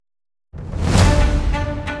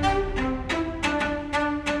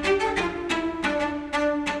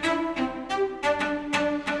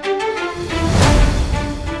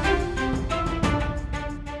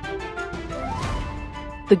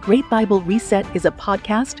The Great Bible Reset is a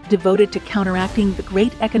podcast devoted to counteracting the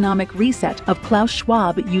great economic reset of Klaus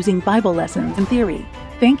Schwab using Bible lessons and theory.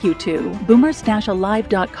 Thank you to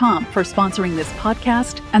boomers-alive.com for sponsoring this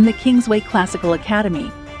podcast and the Kingsway Classical Academy.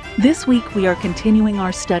 This week we are continuing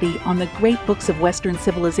our study on the great books of Western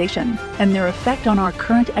civilization and their effect on our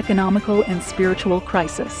current economical and spiritual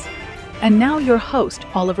crisis. And now your host,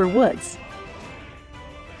 Oliver Woods.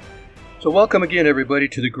 So welcome again, everybody,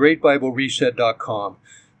 to thegreatbiblereset.com.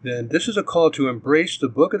 Then this is a call to embrace the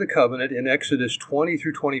Book of the Covenant in Exodus 20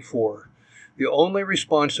 through 24, the only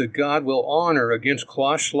response that God will honor against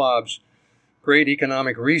Klaus Schwab's great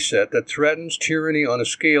economic reset that threatens tyranny on a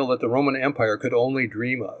scale that the Roman Empire could only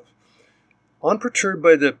dream of. Unperturbed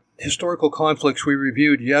by the historical conflicts we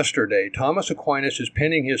reviewed yesterday, Thomas Aquinas is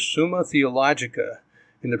penning his Summa Theologica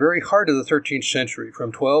in the very heart of the 13th century, from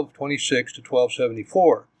 1226 to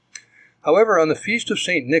 1274. However, on the feast of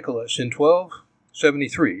St. Nicholas in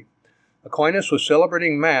 1273, Aquinas was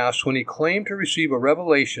celebrating Mass when he claimed to receive a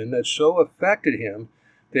revelation that so affected him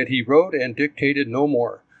that he wrote and dictated no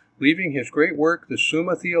more, leaving his great work, the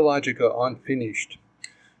Summa Theologica, unfinished.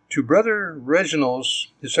 To Brother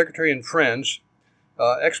Reginald's, his secretary and friends,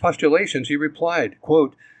 expostulations, he replied,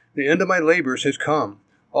 quote, "The end of my labors has come.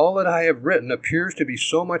 All that I have written appears to be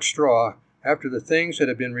so much straw after the things that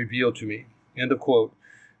have been revealed to me." End of quote.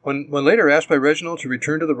 When later asked by Reginald to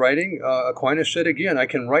return to the writing, Aquinas said again, "I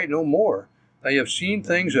can write no more. I have seen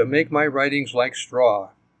things that make my writings like straw."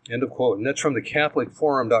 End of quote. And that's from the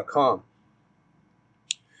CatholicForum.com.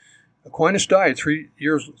 Aquinas died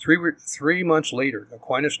 3 months later.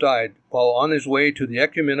 Aquinas died while on his way to the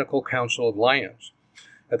Ecumenical Council of Lyons.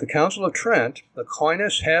 At the Council of Trent,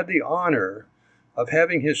 Aquinas had the honor of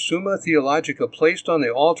having his Summa Theologica placed on the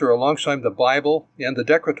altar alongside the Bible and the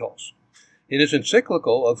Decretals. In his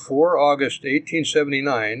encyclical of 4 August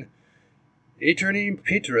 1879, Aeterni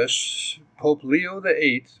Petrus, Pope Leo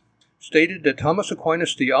VIII, stated that Thomas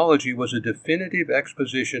Aquinas' theology was a definitive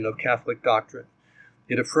exposition of Catholic doctrine.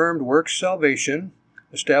 It affirmed works salvation,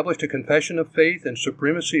 established a confession of faith and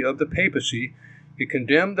supremacy of the papacy, it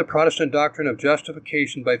condemned the Protestant doctrine of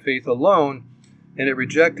justification by faith alone, and it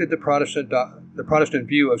rejected the Protestant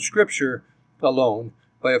view of Scripture alone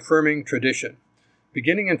by affirming tradition.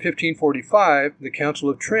 Beginning in 1545, the Council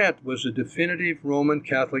of Trent was the definitive Roman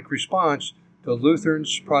Catholic response to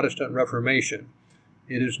Luther's Protestant Reformation.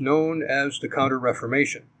 It is known as the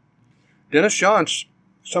Counter-Reformation. Dennis Johns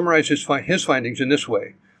summarized his findings in this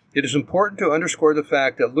way. It is important to underscore the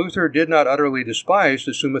fact that Luther did not utterly despise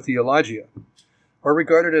the Summa Theologia, or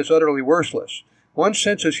regard it as utterly worthless. One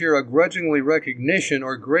senses here a grudgingly recognition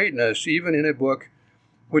or greatness even in a book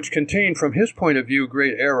which contained, from his point of view,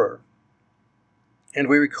 great error. And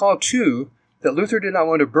we recall, too, that Luther did not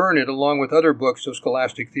want to burn it along with other books of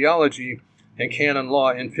scholastic theology and canon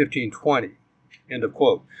law in 1520. End of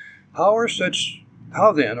quote. How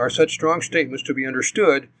then are such strong statements to be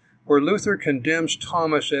understood where Luther condemns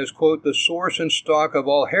Thomas as, quote, the source and stock of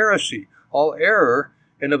all heresy, all error,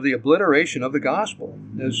 and of the obliteration of the gospel,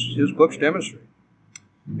 as his books demonstrate?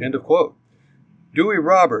 End of quote. Dewey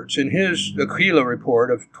Roberts, in his Aquila report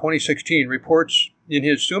of 2016, reports in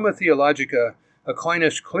his Summa Theologica,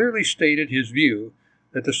 Aquinas clearly stated his view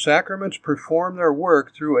that the sacraments perform their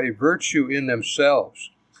work through a virtue in themselves.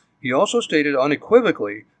 He also stated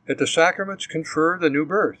unequivocally that the sacraments confer the new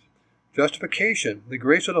birth, justification, the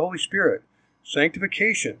grace of the Holy Spirit,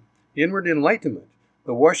 sanctification, inward enlightenment,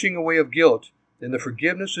 the washing away of guilt, and the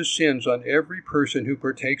forgiveness of sins on every person who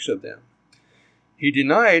partakes of them. He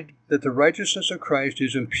denied that the righteousness of Christ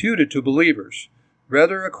is imputed to believers.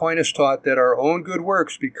 Rather, Aquinas taught that our own good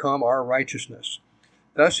works become our righteousness.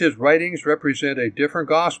 Thus, his writings represent a different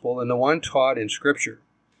gospel than the one taught in Scripture.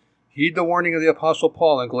 Heed the warning of the Apostle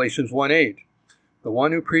Paul in Galatians 1:8. The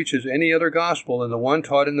one who preaches any other gospel than the one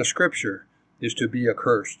taught in the Scripture is to be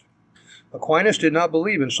accursed. Aquinas did not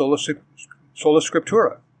believe in sola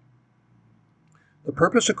scriptura. The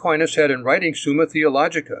purpose Aquinas had in writing Summa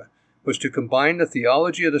Theologica was to combine the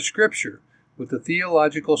theology of the Scripture with the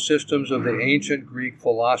theological systems of the ancient Greek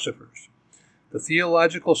philosophers. The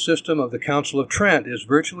theological system of the Council of Trent is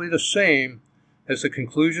virtually the same as the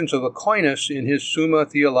conclusions of Aquinas in his Summa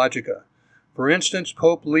Theologica. For instance,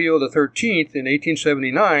 Pope Leo XIII in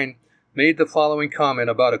 1879 made the following comment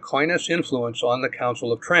about Aquinas' influence on the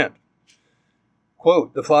Council of Trent.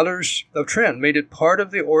 Quote, "The Fathers of Trent made it part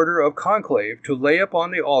of the order of conclave to lay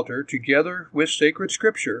upon the altar, together with sacred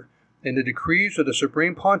Scripture and the decrees of the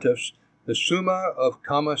Supreme Pontiffs, the Summa of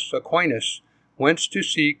Thomas Aquinas, whence to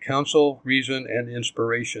seek counsel, reason, and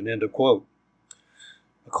inspiration." End of quote.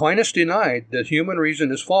 Aquinas denied that human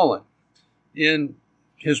reason is fallen. In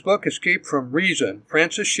his book, Escape from Reason,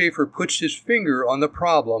 Francis Schaeffer puts his finger on the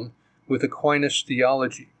problem with Aquinas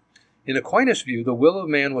theology. In Aquinas' view, the will of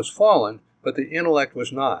man was fallen, but the intellect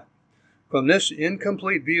was not. From this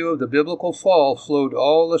incomplete view of the biblical fall flowed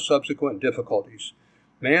all the subsequent difficulties.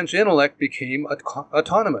 Man's intellect became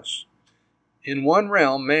autonomous. In one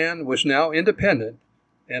realm, man was now independent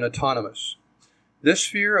and autonomous. This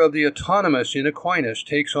fear of the autonomous in Aquinas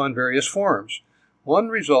takes on various forms. One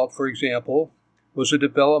result, for example, was the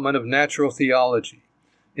development of natural theology.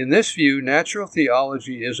 In this view, natural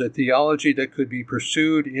theology is a theology that could be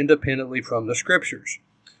pursued independently from the Scriptures.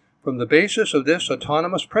 From the basis of this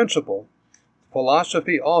autonomous principle,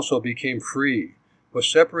 philosophy also became free, was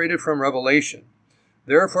separated from revelation.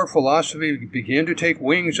 Therefore, philosophy began to take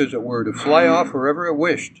wings, as it were, to fly off wherever it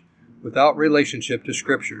wished, without relationship to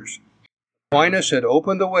Scriptures. Aquinas had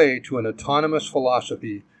opened the way to an autonomous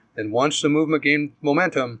philosophy, and once the movement gained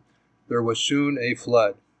momentum, there was soon a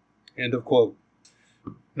flood. End of quote.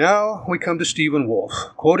 Now we come to Stephen Wolfe,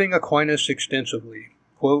 quoting Aquinas extensively,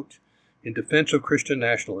 quote, in defense of Christian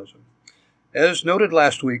nationalism. As noted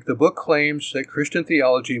last week, the book claims that Christian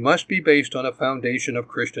theology must be based on a foundation of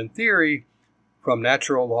Christian theory from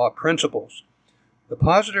natural law principles. The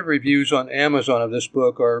positive reviews on Amazon of this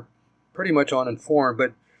book are pretty much uninformed,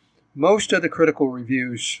 but most of the critical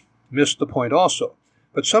reviews miss the point also.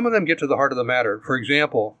 But some of them get to the heart of the matter. For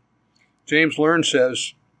example, James Learn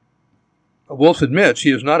says, Wolfe admits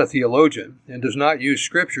he is not a theologian and does not use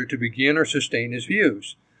Scripture to begin or sustain his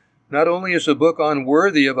views. Not only is the book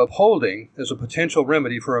unworthy of upholding as a potential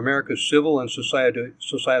remedy for America's civil and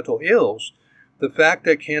societal ills, the fact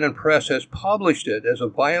that Canon Press has published it as a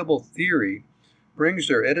viable theory brings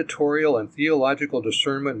their editorial and theological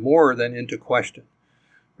discernment more than into question.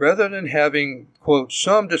 Rather than having, quote,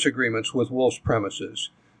 some disagreements with Wolfe's premises,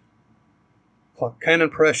 Canon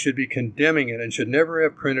Press should be condemning it and should never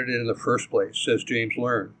have printed it in the first place, says James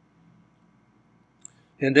Learn.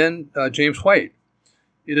 And then James White.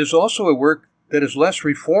 It is also a work that is less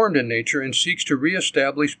reformed in nature and seeks to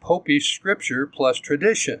reestablish Popish Scripture plus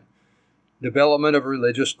tradition, development of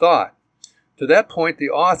religious thought. To that point, the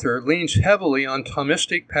author leans heavily on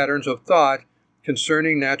Thomistic patterns of thought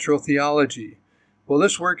concerning natural theology. While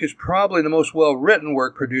this work is probably the most well-written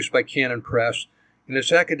work produced by Canon Press, and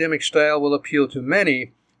its academic style will appeal to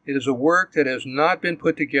many, it is a work that has not been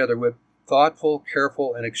put together with thoughtful,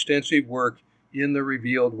 careful, and extensive work in the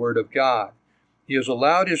revealed Word of God. He has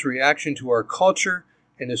allowed his reaction to our culture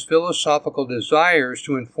and his philosophical desires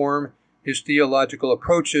to inform his theological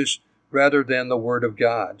approaches rather than the Word of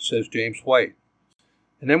God, says James White.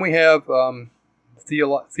 And then we have theology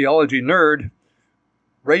nerd,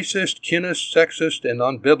 racist, kinist, sexist, and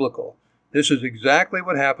unbiblical. This is exactly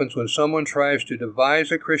what happens when someone tries to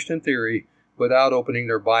devise a Christian theory without opening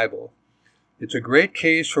their Bible. It's a great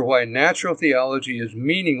case for why natural theology is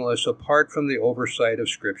meaningless apart from the oversight of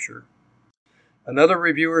Scripture. Another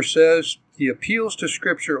reviewer says he appeals to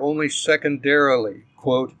Scripture only secondarily.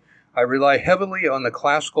 Quote, I rely heavily on the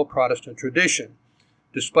classical Protestant tradition.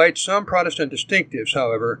 Despite some Protestant distinctives,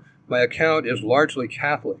 however, my account is largely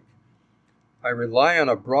Catholic. I rely on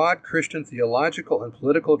a broad Christian theological and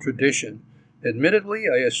political tradition. Admittedly,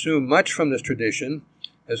 I assume much from this tradition,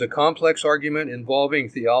 as a complex argument involving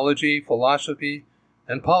theology, philosophy,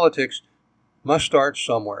 and politics must start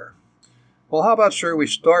somewhere. Well, how about, sir, we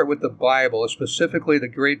start with the Bible, specifically the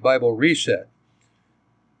Great Bible Reset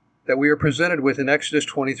that we are presented with in Exodus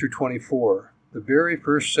 20 through 24, the very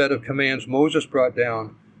first set of commands Moses brought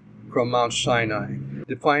down from Mount Sinai,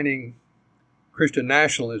 defining Christian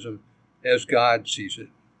nationalism as God sees it.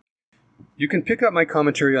 You can pick up my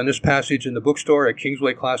commentary on this passage in the bookstore at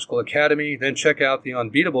Kingsway Classical Academy, then check out the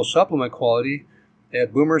unbeatable supplement quality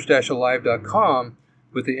at boomers-alive.com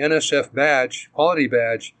with the NSF badge, quality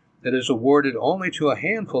badge, that is awarded only to a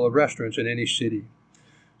handful of restaurants in any city.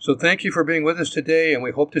 So thank you for being with us today, and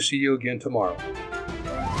we hope to see you again tomorrow.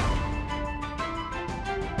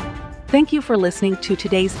 Thank you for listening to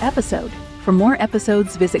today's episode. For more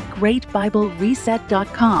episodes, visit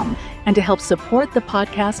greatbiblereset.com. And to help support the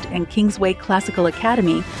podcast and Kingsway Classical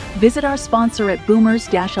Academy, visit our sponsor at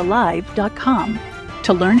boomers-alive.com.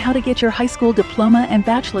 To learn how to get your high school diploma and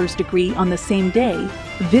bachelor's degree on the same day,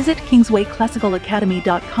 visit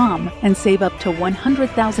kingswayclassicalacademy.com and save up to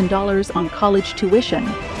 $100,000 on college tuition.